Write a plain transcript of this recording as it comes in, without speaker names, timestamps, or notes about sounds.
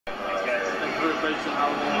celebrate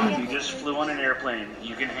how long you just flew on an airplane.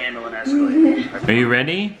 You can handle an Escalade. Are you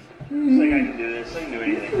ready? Looks like I can do this. I can do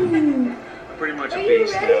anything. I'm pretty much a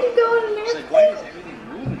beast now. It's like, why does everything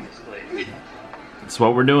move in this place? That's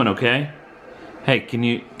what we're doing, okay? Hey, can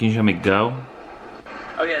you show me go?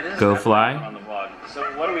 Oh yeah, this is Go fly. on the vlog. So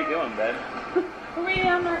what are we doing, Ben? We're waiting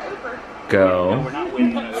on our Uber. Go. No, we're not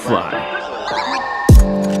waiting on Uber. Fly.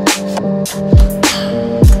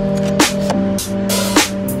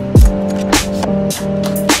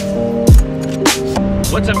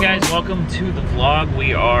 What's up, guys? Welcome to the vlog.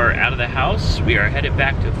 We are out of the house. We are headed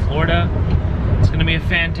back to Florida. It's gonna be a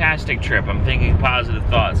fantastic trip. I'm thinking positive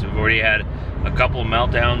thoughts. We've already had a couple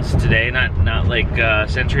meltdowns today, not like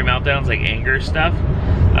sensory meltdowns, like anger stuff.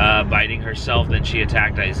 Biting herself, then she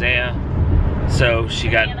attacked Isaiah. So she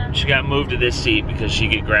got moved to this seat because she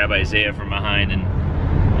could grab Isaiah from behind, and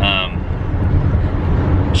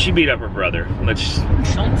she beat up her brother.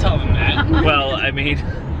 Don't tell them that. Well, I mean,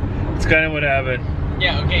 it's kind of what happened.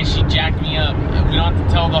 Yeah, okay, she jacked me up. We don't have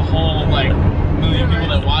to tell the whole, like, million people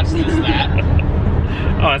that watch this that.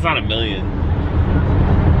 Oh, it's not a million.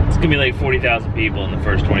 It's gonna be like 40,000 people in the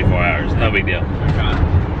first 24 hours. No big deal.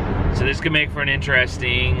 Okay. So this could make for an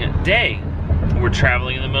interesting day. We're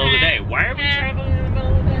traveling in the middle of the day. Why are we traveling in the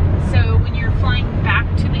middle of the day? So when you're flying back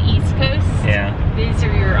to the East Coast, Yeah. these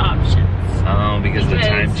are your options. Oh, because the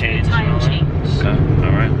time change. The time change. Okay.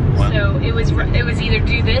 All right. Well. So it was either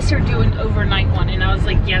do this or do an overnight one, and I was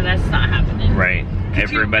like, yeah, that's not happening. Right. Could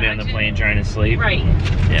you Everybody on the imagine? plane trying to sleep. Right.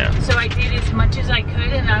 Yeah. So I did as much as I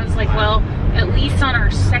could, and I was like, well, at least on our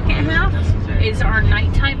second half is our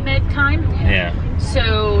nighttime bedtime. Yeah.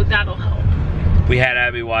 So that'll help. We had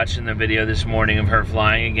Abby watching the video this morning of her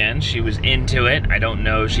flying again. She was into it. I don't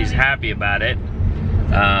know if she's happy about it.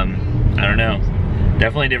 I don't know.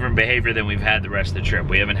 Definitely different behavior than we've had the rest of the trip.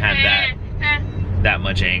 We haven't had that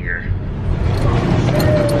much anger.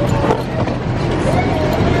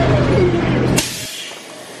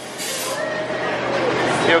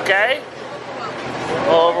 You okay? A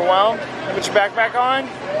little overwhelmed? Put your backpack on?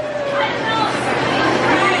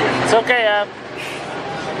 It's okay, Ab.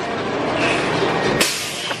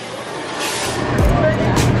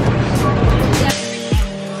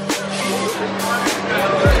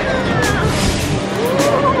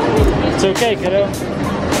 It's okay, kiddo.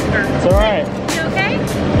 It's alright. You okay?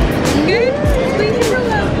 Good? Squeeze your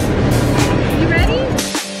pillow. You ready?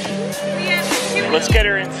 Let's get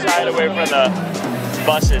her inside away from the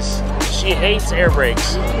buses. She hates air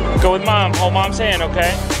brakes. Go with mom. Hold mom's hand,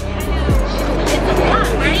 okay?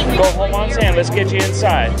 Go hold mom's hand. Let's get you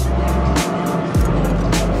inside.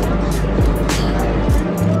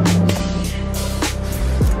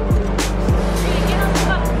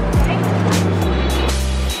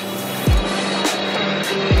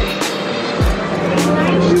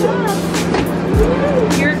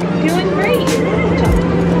 You're doing great.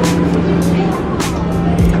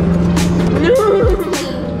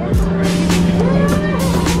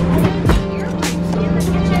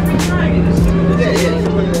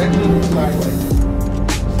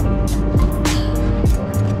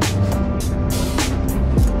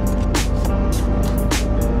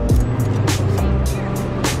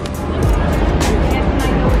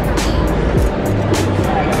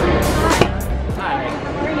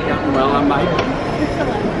 Well, I'm Mike.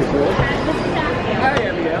 Priscilla. Hi,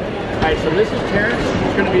 Abbie. Alright, so this is Terrence.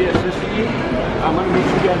 He's going to be assisting you. I'm going to meet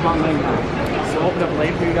you guys on lane now. So I'll open up a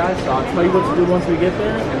lane for you guys. So I'll tell you what to do once we get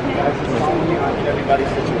there. And you guys just follow me. I'll get everybody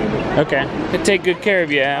situated. Okay. They take good care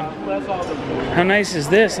of you, Ab. That's all the How nice is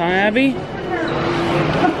this, huh, Abby?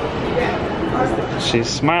 She's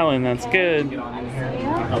smiling. That's good. Get on in here.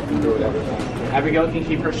 I'll help you through whatever. Abigail can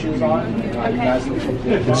keep her shoes on. You guys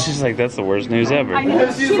can She's like, that's the worst news ever. I know,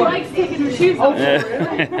 she likes taking her shoes off.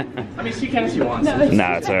 I mean, she can if she wants.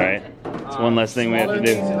 Nah, it's alright. It's one less thing we have to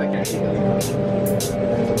do.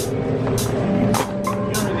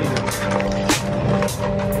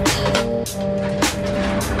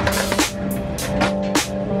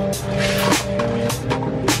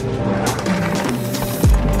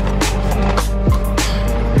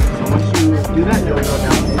 Do that, you'll go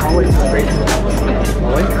down. Always straight to the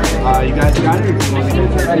you guys got it? Or do you want to get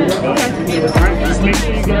it ready? Okay. Alright, just make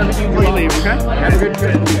sure you get everything before you leave, okay? Have a good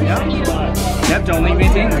trip. Yep, don't leave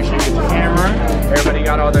anything. Make sure you get your camera. Everybody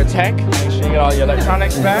got all their tech. Make sure you get all your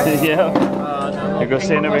electronics back. Yeah. Here, go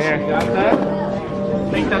stand over here. You got that?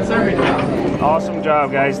 I think that's everything. Awesome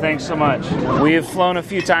job, guys. Thanks so much. We have flown a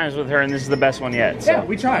few times with her, and this is the best one yet. So. Yeah,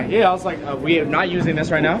 we try. Yeah, I was like, we are not using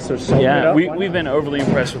this right now, so just open it Yeah, up. we've been overly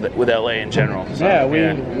impressed with LA in general. So, Yeah,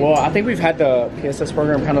 well, I think we've had the PSS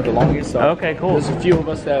program kind of the longest. So okay, cool. There's a few of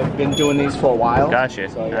us that have been doing these for a while. Gotcha.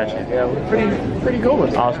 So, Gotcha. Yeah, we're pretty cool with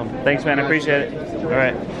it. Awesome. Thanks, man. I appreciate it. All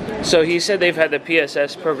right. So he said they've had the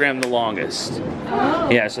PSS program the longest. Oh.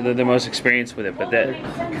 Yeah, so they're the most experienced with it. But that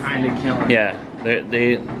Kind of killing. yeah,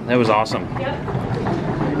 that was awesome.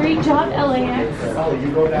 Great job, LAX. Oh,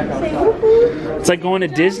 you go back outside. It's like going to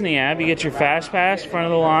Disney, Ab. You get your fast pass front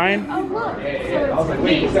of the line. Oh, look. I was like,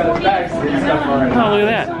 wait, he's got his bags. Oh, look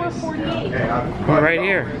at that. So we're 48. We're right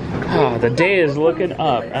here. Oh, the day is looking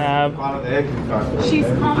up, Ab. She's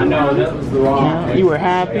calm No, down. that was the wrong. You were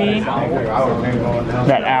happy.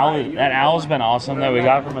 That owl's been awesome that we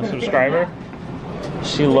got from a subscriber.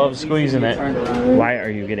 She loves squeezing it. Why are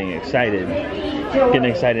you getting excited? Getting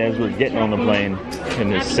excited as we're getting on the plane.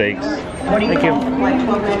 Goodness sakes. Morning Thank call you. from Flight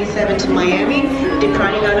 1297 to Miami,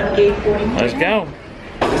 departing out of gate 43. Let's go.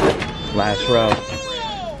 Last row.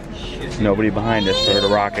 Nobody behind us for her to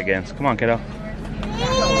rock against. Come on, kiddo.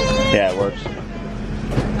 Yeah, it works.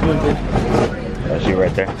 That's you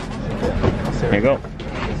right there. There you go.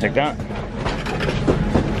 Take that.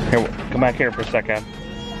 Here, come back here for a second.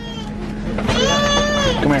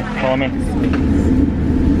 Come here, follow me.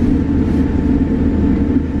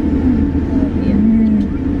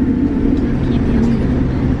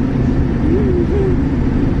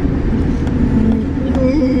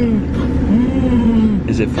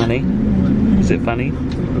 Is it funny? Is it funny?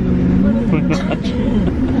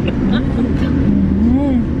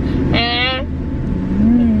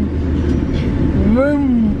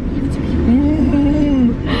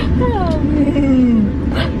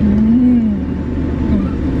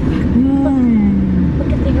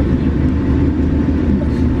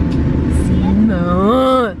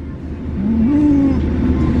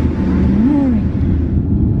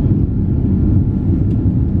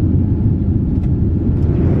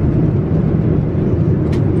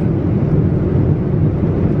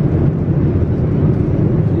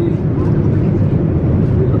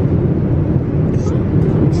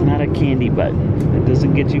 Candy button. It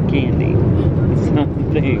doesn't get you candy. It's not the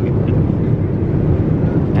thing.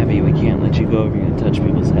 Abbie, we can't let you go over here and touch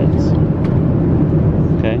people's heads.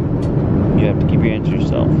 Okay? You have to keep your hands to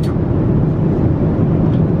yourself.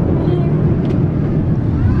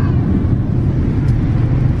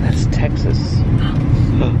 That's Texas. Isn't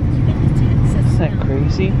that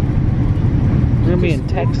crazy? We're gonna be in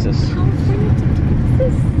Texas.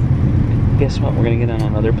 Guess what? We're gonna get on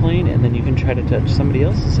another plane and then you can try to touch somebody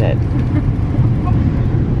else's head.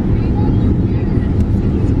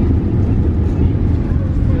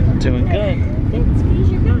 Doing good.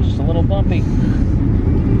 Just a little bumpy.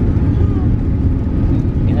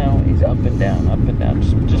 You know, he's up and down, up and down.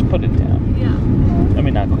 Just put it down. Yeah. I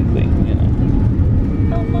mean, not quickly, you know.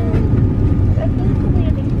 Oh, Mom. That's the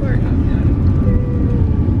landing part.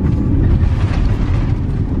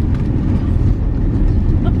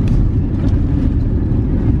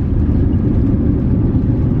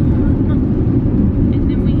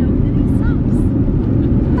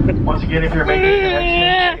 Once again, if you're making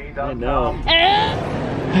a connection, I know.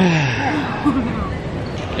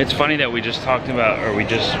 It's funny that we just talked about, or we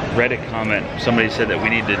just read a comment. Somebody said that we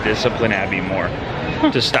need to discipline Abbie more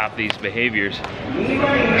to stop these behaviors.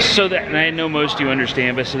 So that, and I know most of you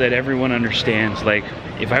understand, but so that everyone understands, like,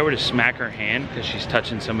 if I were to smack her hand because she's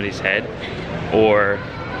touching somebody's head, or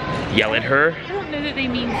yell at her, I don't know that they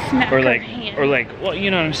mean smack or like, her hand. or like, well, you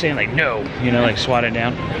know what I'm saying, like, no, you know, like swat it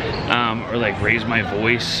down, or like raise my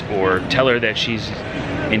voice, or tell her that she's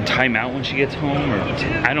in timeout when she gets home, or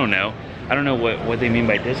I don't know. I don't know what they mean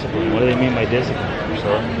by discipline. What do they mean by discipline,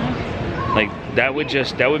 Priscilla? Like, that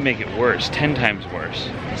would make it worse, 10 times worse.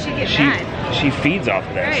 She gets mad. She feeds off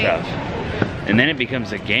of that Right. stuff. And then it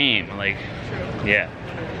becomes a game, like, yeah.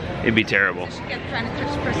 It'd be terrible.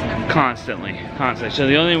 Constantly. So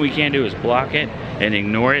the only thing we can do is block it and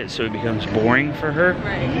ignore it so it becomes boring for her.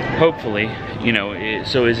 Right. Hopefully, you know,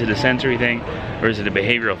 so is it a sensory thing or is it a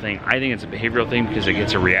behavioral thing? I think it's a behavioral thing because it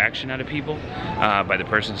gets a reaction out of people, by the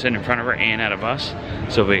person sitting in front of her and out of us.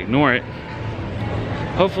 So if we ignore it,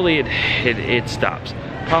 hopefully it stops.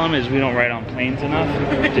 Problem is we don't ride on planes enough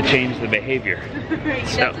to change the behavior. Right,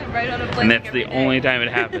 So, that's right on a plane and that's every the day. only time it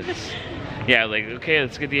happens. Yeah, like, okay,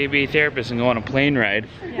 let's get the ABA therapist and go on a plane ride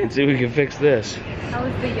and see if we can fix this. How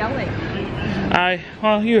was the yelling?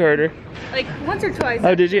 Well, you heard her. Like once or twice.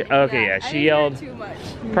 Oh, did you? Okay, yeah. She yelled too much.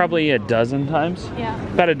 probably a dozen times. Yeah.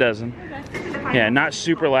 About a dozen. Okay. Yeah, not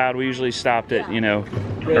super loud. We usually stopped it, you know,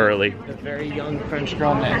 early. The very young French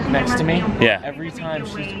girl next to me. Yeah. Every time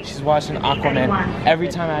she's watching Aquaman, every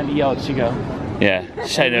time I'd yell, she'd go. Yeah,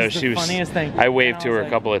 I know. was the She was. funniest thing. I waved to her like, a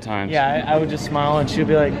couple of times. Yeah, I would just smile and she'd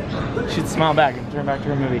be like, she'd smile back and turn back to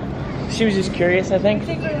her movie. She was just curious, I think.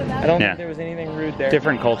 I don't think there was anything rude there.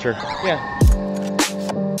 Different culture. Yeah.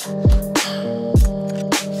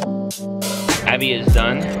 Abbie is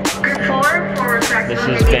done. This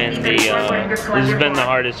has been the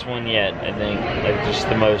hardest one yet. I think, like just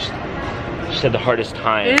the most. She had the hardest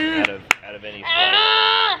time out of any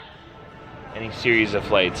flight, any series of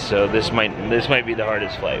flights. So this might be the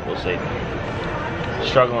hardest flight. We'll see.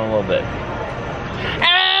 Struggling a little bit.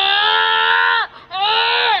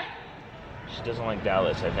 She doesn't like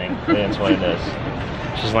Dallas, I think. That's what it is.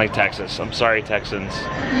 She doesn't like Texas. I'm sorry, Texans.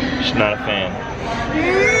 She's not a fan.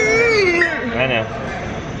 I know.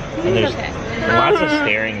 And there's lots of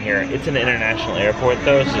staring here. It's an international airport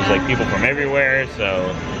though, so there's like people from everywhere, so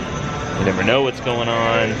you never know what's going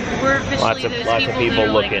on. We're officially lots of people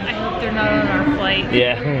looking. Like, I hope they're not on our flight.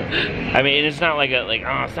 Yeah. I mean, it's not like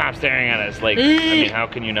oh, stop staring at us. Like, I mean, how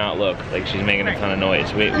can you not look? Like, she's making a ton of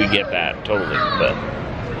noise. We get that, totally. But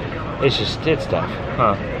it's tough.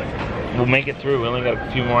 Huh. We'll make it through. We only got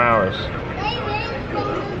a few more hours.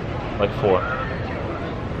 Like 4.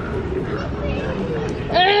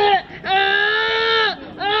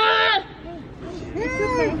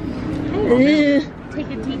 Take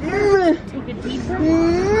a deep breath. Take a deep breath.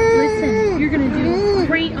 Listen, you're gonna do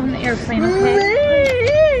great on the airplane,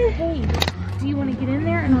 okay? Hey, do you want to get in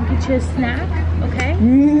there and I'll get you a snack, okay?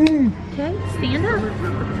 Okay, stand up.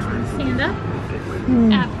 Stand up.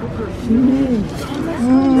 Apple. Almost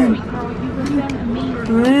home, sweetheart. You were doing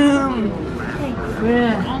amazing.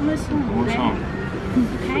 Okay, almost home, okay?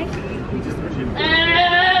 Okay?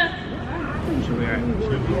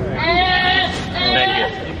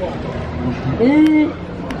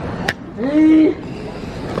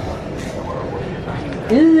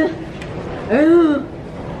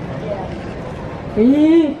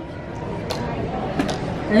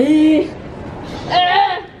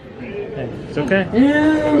 It's okay.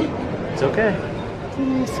 It's okay. Do you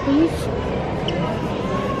want to squeeze?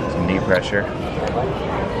 Some knee pressure.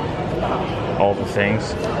 All the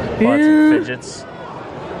things. Lots of fidgets.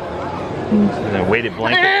 And a weighted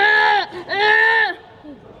blanket.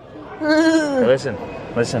 Hey, listen.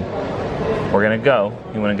 We're gonna go.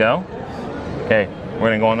 You wanna go? Okay. We're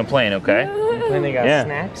gonna go on the plane, okay? And they got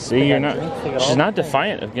snacks. See, you're not. She's not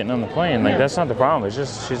defiant of getting on the plane. Like that's not the problem. It's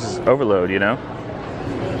just she's just overload, you know.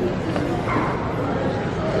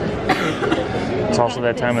 It's also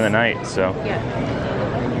that time of the night, so. Yeah.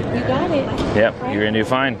 You got it. Yep, you're gonna do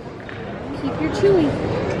fine. Keep your chewy.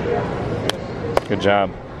 Good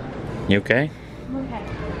job. You okay? I'm okay.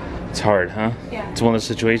 It's hard, huh? Yeah. It's one of those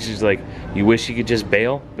situations like you wish you could just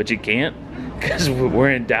bail, but you can't because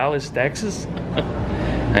we're in Dallas, Texas.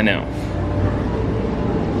 I know.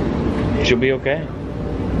 She'll be okay.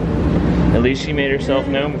 At least she made herself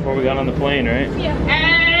known before we got on the plane, right? Yeah.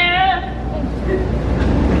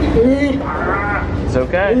 It's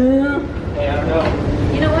okay. Hey, I don't know.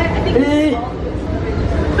 You know what? I think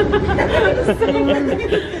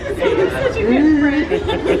it's such a good friend.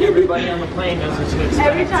 Everybody on the plane knows what to expect.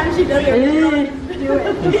 Every time she does it, do it.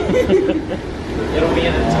 It'll be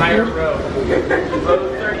an entire row. Row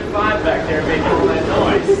 35 back there making all that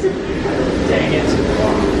noise. Dang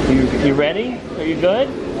it. You ready? Are you good?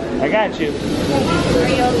 I got you. Are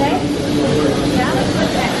you okay?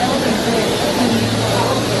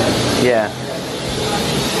 Yeah.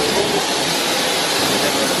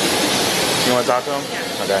 You want to talk to him?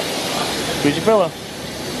 Yeah. Okay. Squeeze your pillow.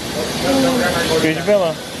 Squeeze your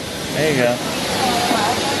pillow. There you go.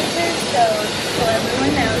 So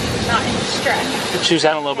everyone knows it's not in distress. She was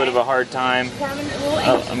having a little bit of a hard time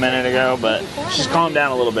a minute ago, but she's calmed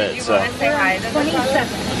down a little bit. So. Say hi.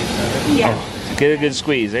 27. Yeah. Oh, get a good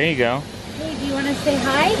squeeze. There you go. Hey, do you want to say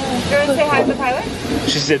hi? Do you want to say hi to the pilot?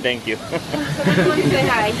 She said thank you. Do you want to say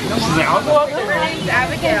hi? She's like, I'll go up there. Her name's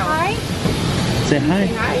Abigail. Say hi.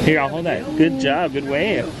 Here, I'll hold that. Good job. Good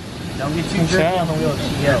wave. Don't get too jerky on the wheel.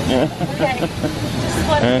 She yells. Okay. Just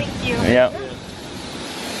want to thank you. Yep.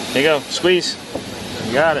 There you go. Squeeze.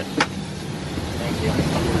 You got it. Thank you.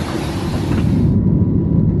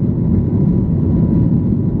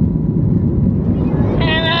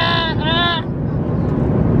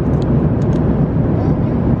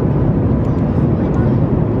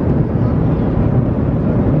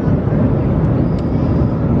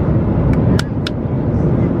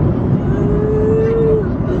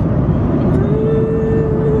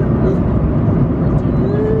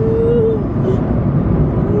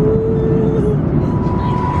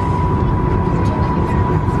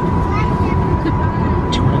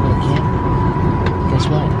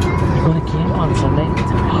 camp on Sunday.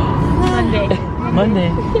 Monday. Monday.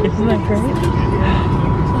 Isn't that great?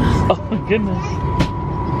 Oh my goodness.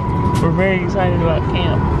 We're very excited about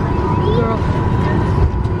camp. Girl,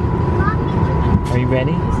 Are you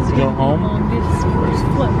ready to go home? longest first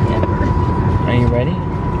flight ever. Are you ready?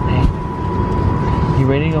 Hey. You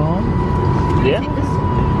ready to go home? Yeah? You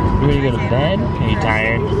ready to go to bed? Are you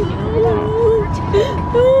tired? Alright.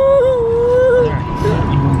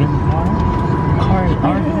 You wanna get in the car?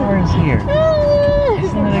 Our car is here.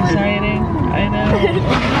 Isn't that exciting? I know.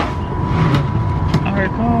 Our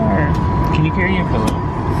car. Can you carry your pillow?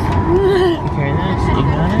 Can you carry this? You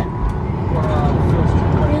got it?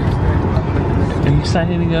 Are you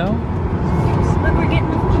excited to go? Look, we're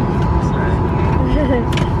getting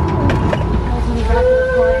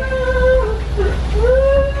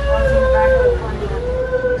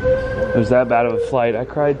It was that bad of a flight. I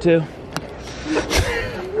cried too.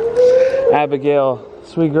 Abigail,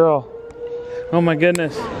 sweet girl. Oh my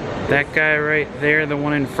goodness. That guy right there, the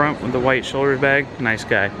one in front with the white shoulder bag, nice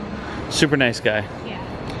guy. Super nice guy.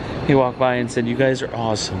 Yeah. He walked by and said, "You guys are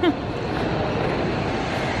awesome." Part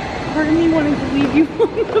of me wanted to leave you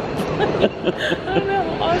on the plane. I don't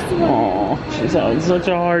know how awesome. Oh, she's having such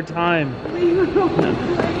a hard time.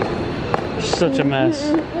 Such a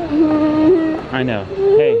mess. I know.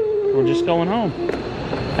 Hey, we're just going home.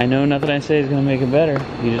 I know nothing I say is gonna make it better.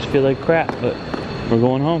 You just feel like crap, but we're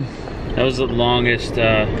going home. That was the longest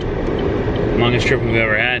trip we've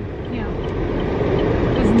ever had. Yeah.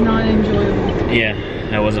 It was not enjoyable. Yeah,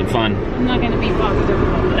 that wasn't fun. I'm not gonna be positive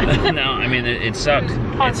about that. No, I mean it sucked.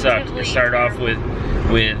 It sucked. It started off with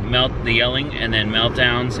the yelling, and then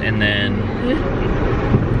meltdowns, and then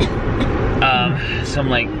some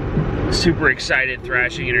like super excited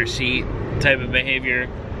thrashing in her seat type of behavior.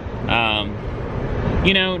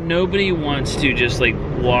 You know, nobody wants to just like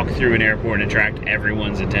walk through an airport and attract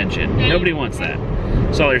everyone's attention. Nobody wants that.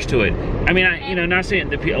 That's all there's to it. I mean, not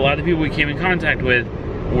saying a lot of the people we came in contact with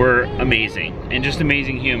were amazing and just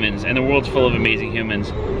amazing humans, and the world's full of amazing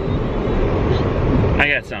humans. I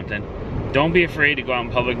got something. Don't be afraid to go out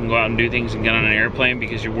in public and go out and do things and get on an airplane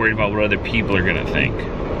because you're worried about what other people are gonna think.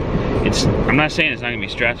 I'm not saying it's not gonna be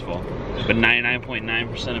stressful, but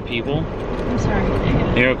 99.9% of people. I'm sorry.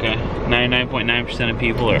 You're okay. 99.9% of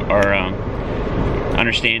people are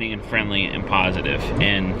understanding and friendly and positive.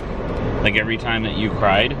 And like every time that you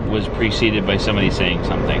cried was preceded by somebody saying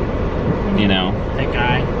something. You know, That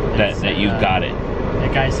guy. that you got it.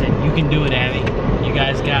 That guy said, "You can do it, Abby. You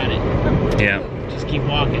guys got it. Yeah. Just keep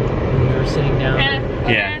walking." We were sitting down.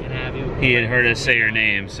 Yeah. And Abby. He had heard us say your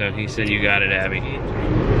name, so he said, "You got it, Abby."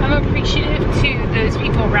 I'm appreciative to those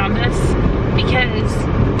people around us because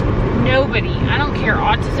nobody, I don't care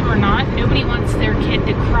autism or not, nobody wants their kid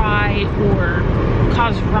to cry or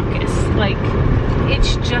cause ruckus. Like,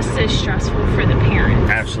 it's just as stressful for the parents.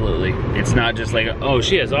 Absolutely. It's not just like, oh,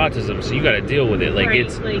 she has autism, so you got to deal with it. Like, Right,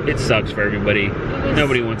 it sucks for everybody.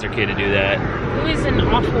 Nobody wants their kid to do that. It was an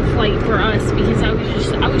awful flight for us because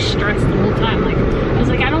I was stressed the whole time. Like, I was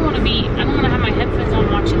like, I don't want to have my headphones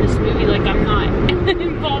on watching this movie like I'm not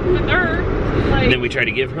involved with her. Like, And then we tried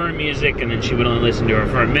to give her music, and then she would only listen to her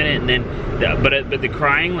for a minute, and then, but the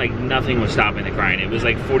crying, like nothing was stopping the crying. It was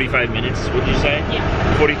like 45 minutes, would you say?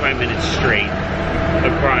 Yeah. 45 minutes straight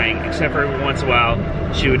of crying, except for every once in a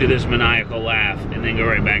while, she would do this maniacal laugh, and then go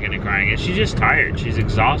right back into crying. And she's just tired. She's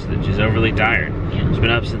exhausted. She's overly tired. Yeah. She's been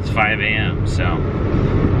up since 5 a.m., so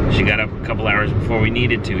she got up a couple hours before we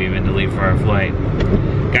needed to even to leave for our flight.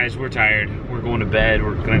 Guys, we're tired. We're going to bed.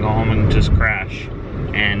 We're gonna go home and just crash.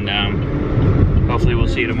 And hopefully we'll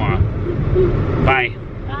see you tomorrow. Bye.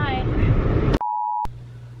 bye.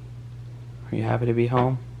 Are you happy to be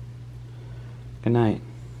home? Good night.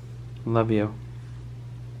 Love you.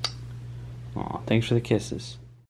 Aw, thanks for the kisses.